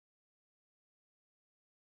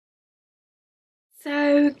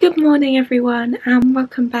So good morning everyone and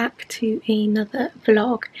welcome back to another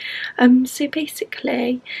vlog. So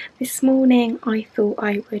basically this morning I thought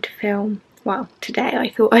I would film, well today I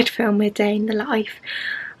thought I'd film a day in the life,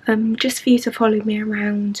 just for you to follow me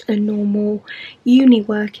around a normal uni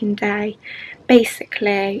working day.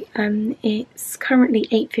 Basically it's currently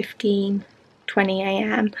 8:15, 20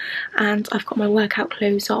 AM and I've got my workout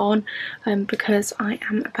clothes on because I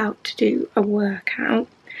am about to do a workout.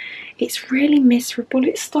 It's really miserable.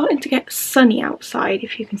 It's starting to get sunny outside,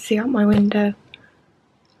 if you can see out my window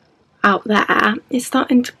out there. It's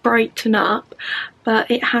starting to brighten up, but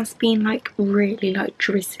it has been like really like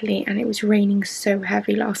drizzly and it was raining so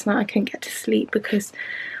heavy last night I couldn't get to sleep because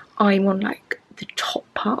I'm on like the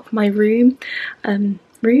top part of my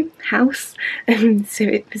house, so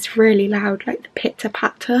it was really loud, like the pitter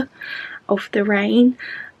patter of the rain.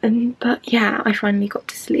 But yeah, I finally got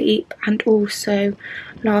to sleep, and also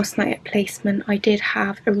last night at placement I did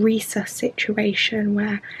have a resus situation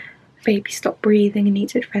where baby stopped breathing and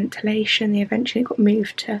needed ventilation. They eventually got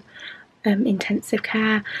moved to intensive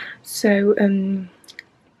care, so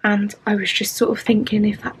and I was just sort of thinking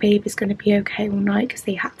if that baby's going to be okay all night, because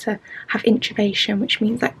they had to have intubation, which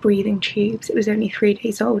means like breathing tubes. It was only 3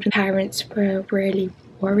 days old and parents were really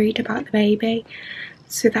worried about the baby.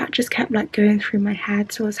 So that just kept like going through my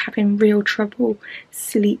head, so I was having real trouble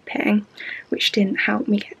sleeping, which didn't help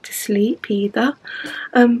me get to sleep either.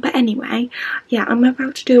 But anyway, yeah, I'm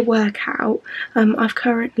about to do a workout. I've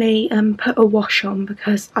currently put a wash on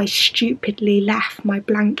because I stupidly left my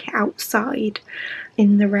blanket outside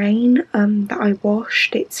in the rain that I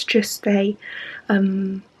washed. It's just a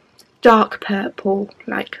dark purple,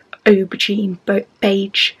 like aubergine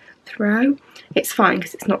beige throw. It's fine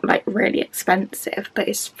because it's not like really expensive, but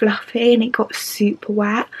it's fluffy and it got super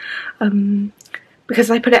wet because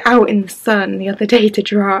I put it out in the sun the other day to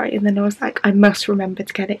dry, and then I was like, I must remember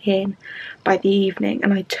to get it in by the evening,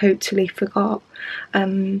 and I totally forgot.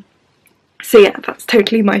 So yeah, that's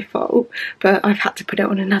totally my fault, but I've had to put it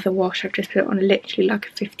on another wash. I've just put it on literally like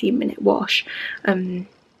a 15-minute wash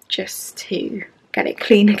just to get it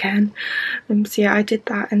clean again. So yeah, I did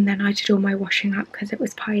that, and then I did all my washing up because it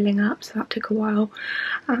was piling up, so that took a while.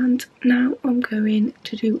 And now I'm going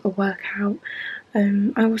to do a workout.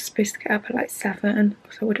 I was supposed to get up at like 7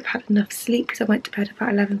 because I would have had enough sleep, because I went to bed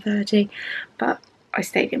about 11:30, but I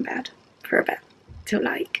stayed in bed for a bit till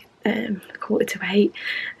like 7:45,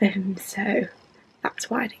 so that's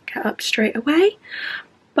why I didn't get up straight away.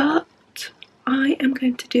 But I am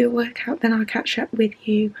going to do a workout, then I'll catch up with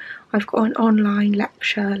you. I've got an online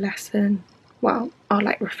lecture lesson, well, our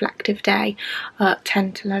like reflective day at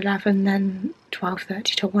 10 till 11, then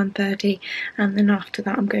 12:30 till 1:30, and then after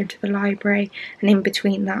that I'm going to the library, and in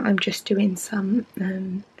between that I'm just doing some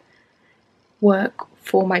work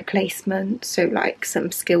for my placement, so like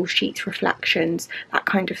some skill sheets, reflections, that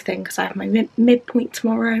kind of thing, because I have my midpoint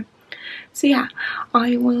tomorrow. So yeah,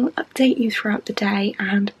 I will update you throughout the day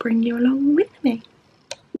and bring you along with me.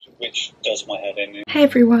 Which does my head in. Hey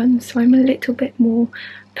everyone, so I'm a little bit more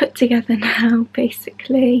put together now.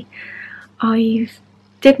 Basically, I've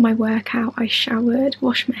did my workout, I showered,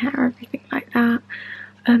 washed my hair, everything like that.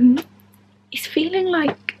 It's feeling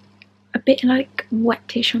like a bit like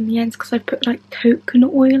wettish on the ends because I put like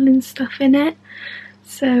coconut oil and stuff in it,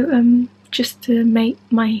 so just to make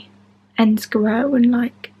my ends grow and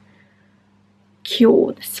like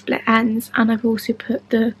cure the split ends. And I've also put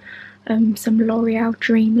the some L'Oreal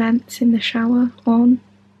Dream Lengths in the shower on,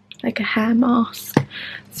 like a hair mask,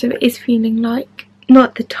 so it is feeling like, not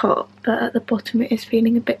at the top but at the bottom, it is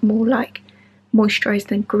feeling a bit more like moisturised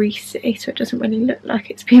than greasy, so it doesn't really look like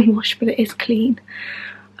it's been washed, but it is clean.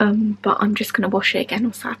 But I'm just going to wash it again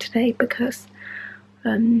on Saturday because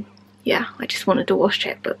yeah, I just wanted to wash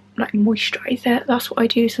it but like moisturise it. That's what I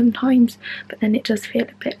do sometimes, but then it does feel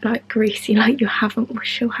a bit like greasy, like you haven't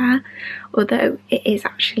washed your hair, although it is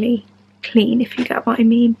actually clean, if you get what I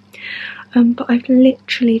mean. But I've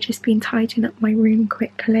literally just been tidying up my room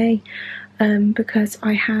quickly because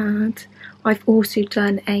I've also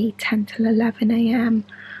done a 10 till 11 AM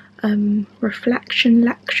reflection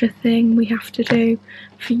lecture thing we have to do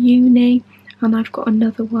for uni, and I've got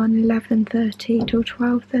another one 11:30 till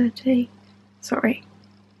 12:30, sorry,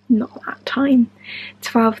 not that time,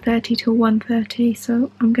 12:30 till 1:30,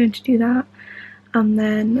 so I'm going to do that, and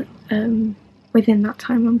then within that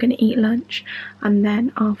time I'm going to eat lunch, and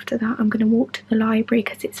then after that I'm going to walk to the library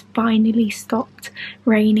because it's finally stopped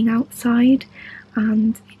raining outside.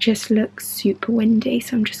 and it just looks super windy,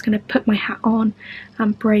 so I'm just going to put my hat on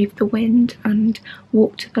and brave the wind and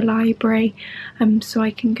walk to the library, so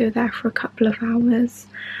I can go there for a couple of hours,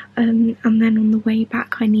 and then on the way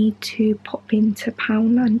back I need to pop into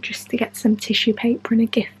Poundland just to get some tissue paper and a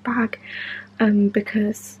gift bag,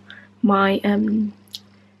 because my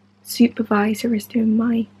supervisor is doing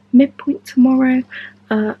my midpoint tomorrow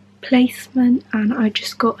placement, and I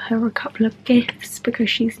just got her a couple of gifts because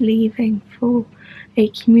she's leaving for a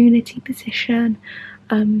community position,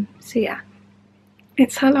 so yeah,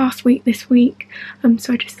 it's her last week this week,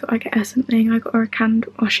 so I just thought I'd get her something. I got her a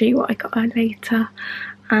candle, I'll show you what I got her later,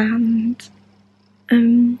 and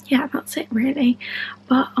yeah, that's it really.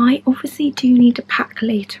 But I obviously do need to pack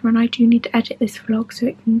later, and I do need to edit this vlog so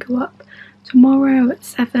it can go up tomorrow at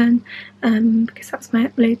 7, because that's my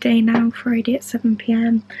upload day now, Friday at 7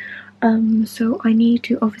 PM. So I need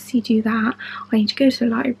to obviously do that. I need to go to the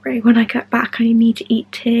library. When I get back I need to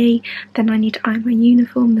eat tea, then I need to iron my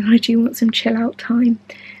uniform, then I do want some chill out time.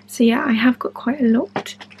 So yeah, I have got quite a lot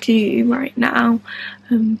to do right now,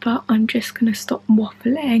 but I'm just gonna stop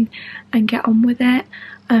waffling and get on with it.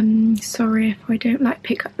 Sorry if I don't like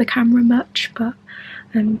pick up the camera much, but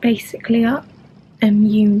basically at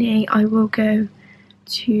uni I will go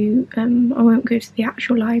to I won't go to the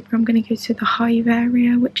actual library. I'm going to go to the Hive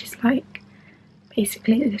area, which is like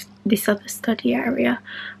basically this other study area,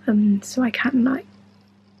 so I can like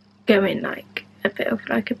go in like a bit of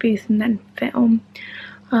like a booth and then film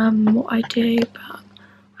what I do, but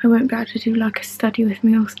I won't be able to do like a study with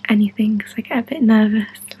me or anything because I get a bit nervous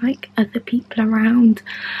like other people around,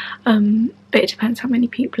 but it depends how many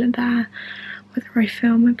people are there, whether I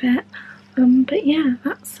film a bit. But yeah,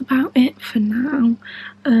 that's about it for now.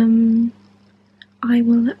 I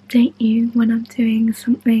will update you when I'm doing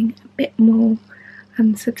something a bit more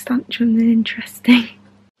substantial and interesting.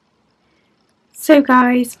 So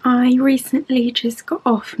guys, I recently just got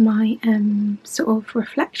off my sort of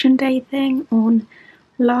reflection day thing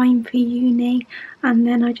online for uni, and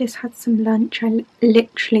then I just had some lunch. I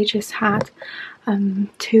literally just had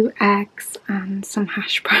 2 eggs and some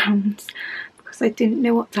hash browns because I didn't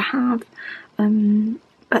know what to have,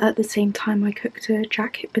 but at the same time I cooked a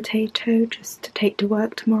jacket potato just to take to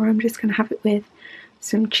work tomorrow. I'm just going to have it with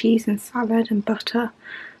some cheese and salad and butter,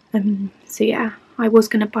 so yeah, I was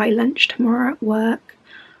going to buy lunch tomorrow at work,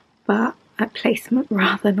 but at placement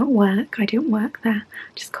rather, not work. I don't work there,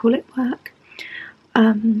 just call it work.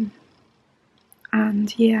 And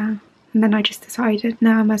yeah, and then I just decided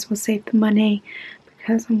now I might as well save the money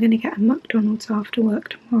because I'm going to get a McDonald's after work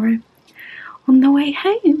tomorrow on the way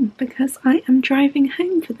home because I am driving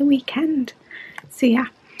home for the weekend. So yeah,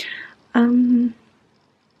 I'm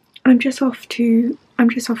just off to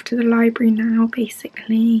the library now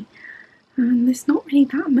basically, and there's not really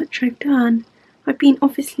that much I've done. I've been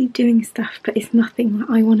obviously doing stuff, but it's nothing that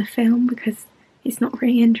I want to film because it's not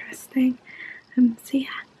really interesting. So yeah,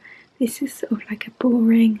 this is sort of like a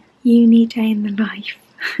boring uni day in the life.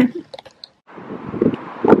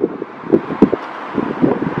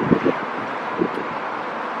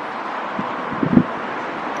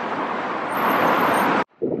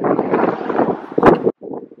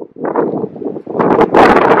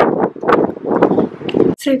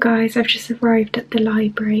 So guys, I've just arrived at the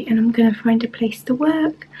library and I'm going to find a place to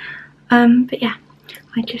work. But yeah,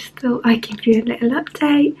 I just thought I'd give you a little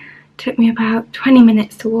update. Took me about 20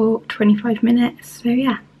 minutes to walk, 25 minutes, so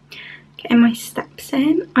yeah, getting my steps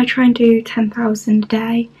in. I try and do 10,000 a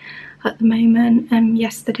day at the moment.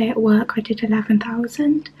 Yesterday at work I did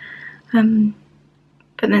 11,000,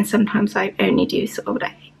 but then sometimes I only do sort of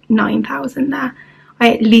like 9,000 there.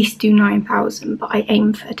 I at least do 9,000, but I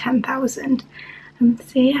aim for 10,000.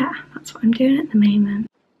 So yeah, that's what I'm doing at the moment.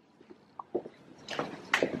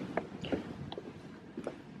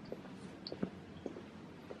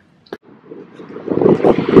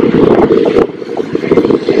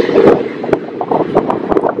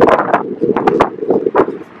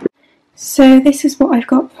 So this is what I've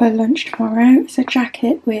got for lunch tomorrow. It's a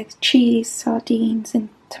jacket with cheese, sardines and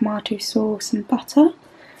tomato sauce and butter.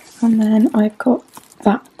 And then I've got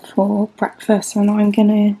that for breakfast, and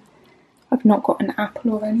I've not got an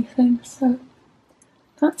apple or anything, so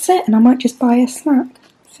that's it. And I might just buy a snack,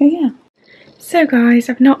 so yeah. So guys,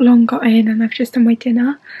 I've not long got in and I've just done my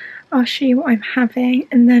dinner. I'll show you what I'm having,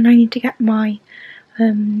 and then I need to get my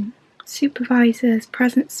supervisor's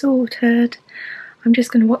present sorted. I'm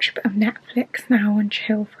just going to watch a bit of Netflix now and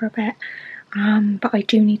chill for a bit, but I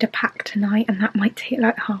do need to pack tonight and that might take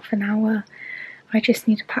like half an hour. I just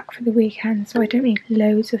need to pack for the weekend, so I don't need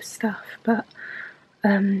loads of stuff, but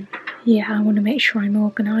yeah, I want to make sure I'm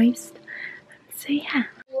organised. So yeah.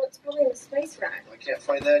 I can't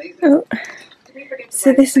find that either. Oh.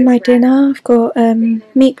 So this is my dinner. I've got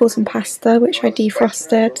meatballs and pasta, which I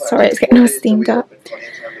defrosted. Sorry, it's getting all steamed up.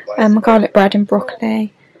 Garlic bread and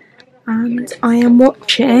broccoli. And I am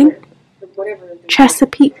watching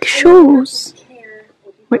Chesapeake Shores,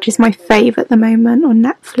 which is my fave at the moment on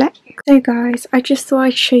Netflix. So guys, I just thought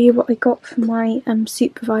I'd show you what I got for my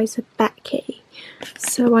supervisor Becky.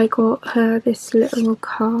 So I got her this little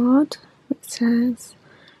card which says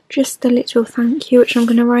just a little thank you, which I'm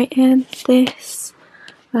going to write in. This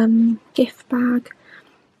gift bag,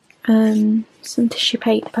 some tissue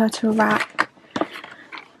paper to wrap.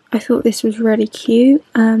 I thought this was really cute.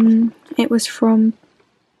 It was from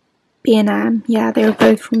B&M. Yeah, they were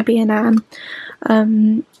both from B&M.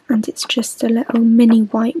 And it's just a little mini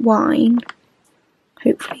white wine.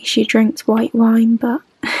 Hopefully she drinks white wine, but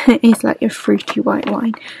it is like a fruity white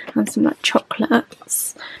wine. And some like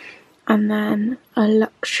chocolates. And then a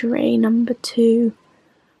luxury No. 2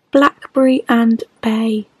 blackberry and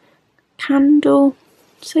bay candle.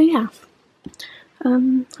 So yeah,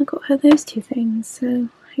 I got her those two things, so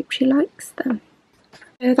I hope she likes them.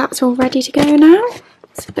 So that's all ready to go now.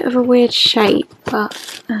 It's a bit of a weird shape,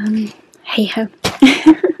 but hey ho.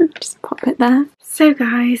 Just pop it there. So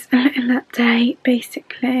guys, a little update.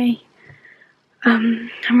 Basically,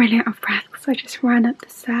 I'm really out of breath because I just ran up the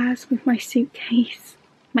stairs with my suitcase.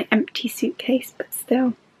 My empty suitcase, but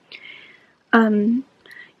still.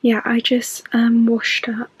 Yeah, I just washed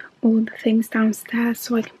up all the things downstairs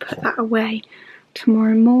so I can put that away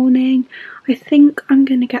tomorrow morning. I think I'm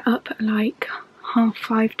gonna get up at like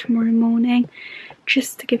 5:30 tomorrow morning,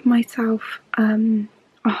 just to give myself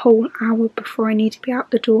a whole hour before I need to be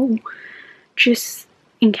out the door, just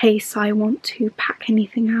in case I want to pack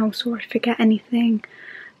anything else or I forget anything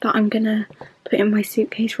that I'm gonna put in my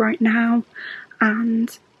suitcase right now,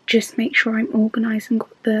 and just make sure I'm organised and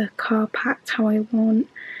got the car packed how I want,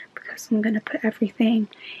 because I'm going to put everything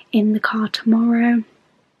in the car tomorrow.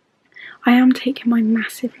 I am taking my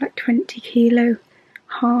massive like 20 kilo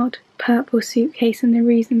hard purple suitcase, and the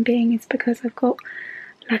reason being is because I've got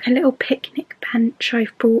like a little picnic bench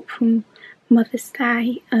I've bought from Mother's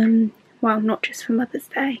Day. Well, not just for Mother's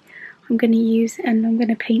Day. I'm going to use it and I'm going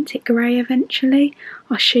to paint it grey eventually.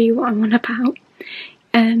 I'll show you what I'm on about.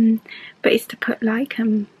 But it's to put like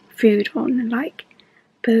food on, and like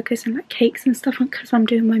burgers and like cakes and stuff on, because I'm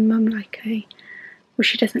doing my mum like well,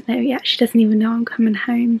 she doesn't know yet, she doesn't even know I'm coming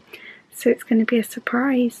home, so it's going to be a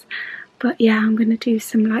surprise. But yeah, I'm going to do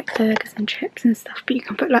some like burgers and chips and stuff, but you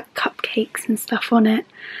can put like cupcakes and stuff on it.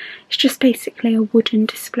 It's just basically a wooden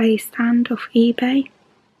display stand off eBay.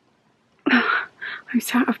 I'm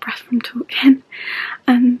so out of breath from talking.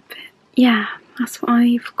 But yeah, that's what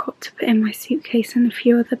I've got to put in my suitcase and a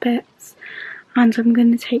few other bits. And I'm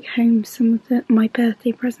going to take home some of my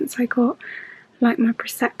birthday presents I got, like my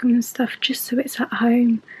Prosecco and stuff, just so it's at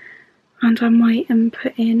home. And I might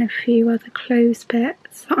put in a few other clothes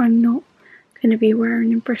bits that I'm not going to be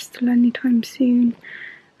wearing in Bristol anytime soon,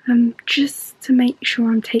 just to make sure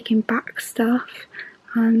I'm taking back stuff,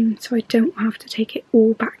 so I don't have to take it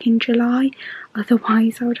all back in July.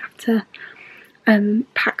 Otherwise I would have to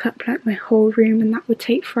pack up like my whole room, and that would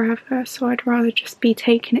take forever, so I'd rather just be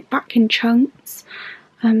taking it back in chunks,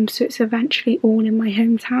 so it's eventually all in my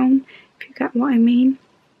hometown, if you get what I mean.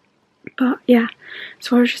 But yeah,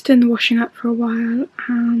 so I was just doing the washing up for a while,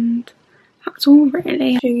 and that's all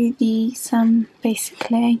really. I'll show you these,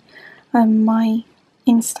 basically my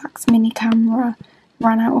Instax mini camera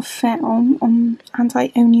ran out of film and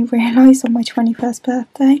I only realised on my 21st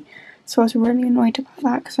birthday. So I was really annoyed about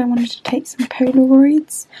that because I wanted to take some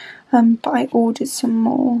Polaroids, but I ordered some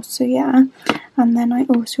more, so yeah. And then I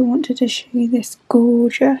also wanted to show you this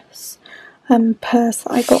gorgeous purse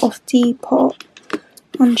that I got off Depop,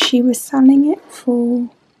 and she was selling it for,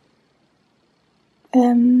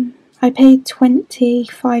 I paid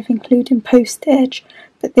 $25 including postage,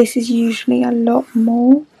 but this is usually a lot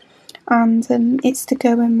more, and it's to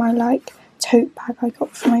go in my like tote bag I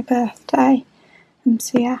got for my birthday,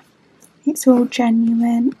 so yeah. It's all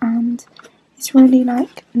genuine, and it's really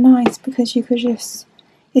like nice because you could just,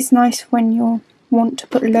 it's nice when you want to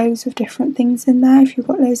put loads of different things in there. If you've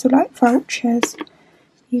got loads of like vouchers,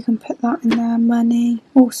 you can put that in there, money,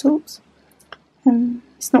 all sorts.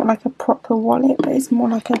 It's not like a proper wallet, but it's more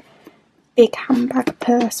like a big handbag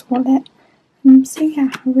purse wallet. So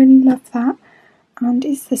yeah, I really love that, and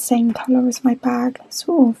it's the same colour as my bag,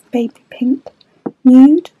 sort of baby pink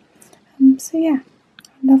nude. So yeah,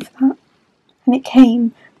 I love that. And it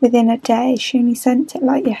came within a day. She only sent it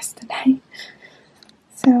like yesterday,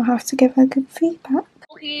 so I'll have to give her good feedback.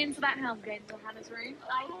 walking into that house, going to Hannah's room.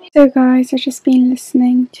 So guys, I've just been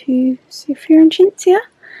listening to Sophia and Cinzia,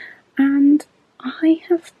 and I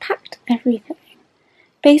have packed everything.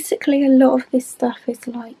 Basically, a lot of this stuff is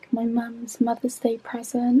like my mum's Mother's Day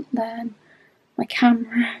present, then my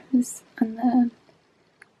cameras, and then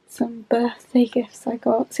some birthday gifts I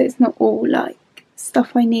got. So it's not all like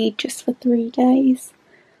stuff I need just for 3 days.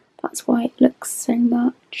 That's why it looks so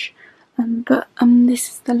much. But this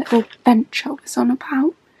is the little bench I was on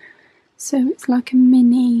about. So it's like a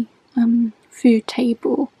mini food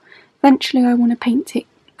table. Eventually I want to paint it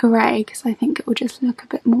grey because I think it will just look a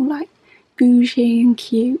bit more like bougie and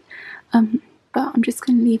cute. But I'm just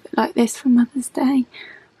going to leave it like this for Mother's Day.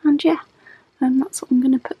 And yeah, that's what I'm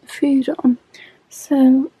going to put the food on.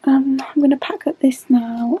 So I'm going to pack up this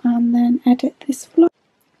now and then edit this vlog.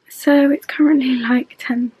 So it's currently like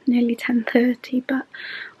nearly 10:30, but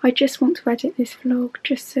I just want to edit this vlog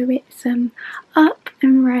just so it's up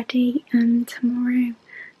and ready and tomorrow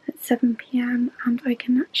at 7 PM and I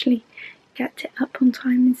can actually get it up on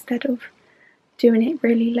time instead of doing it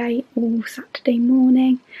really late all Saturday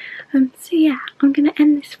morning. So yeah, I'm going to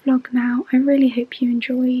end this vlog now. I really hope you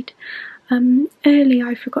enjoyed. Earlier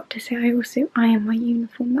I forgot to say I also ironed my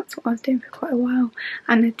uniform. That's what I was doing for quite a while,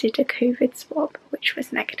 and I did a COVID swab which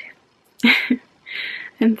was negative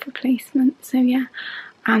for placement. So yeah,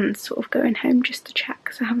 and sort of going home just to check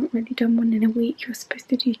because I haven't really done one in a week. You're supposed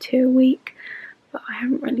to do 2 a week, but I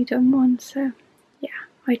haven't really done one, so yeah,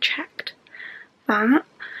 I checked that,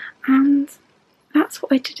 and that's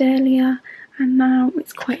what I did earlier. And now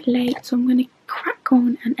it's quite late, so I'm going to crack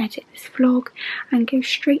on and edit this vlog and go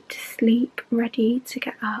straight to sleep, ready to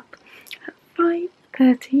get up at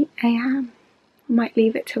 5:30 AM. I might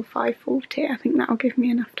leave it till 5:40, I think that'll give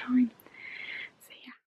me enough time.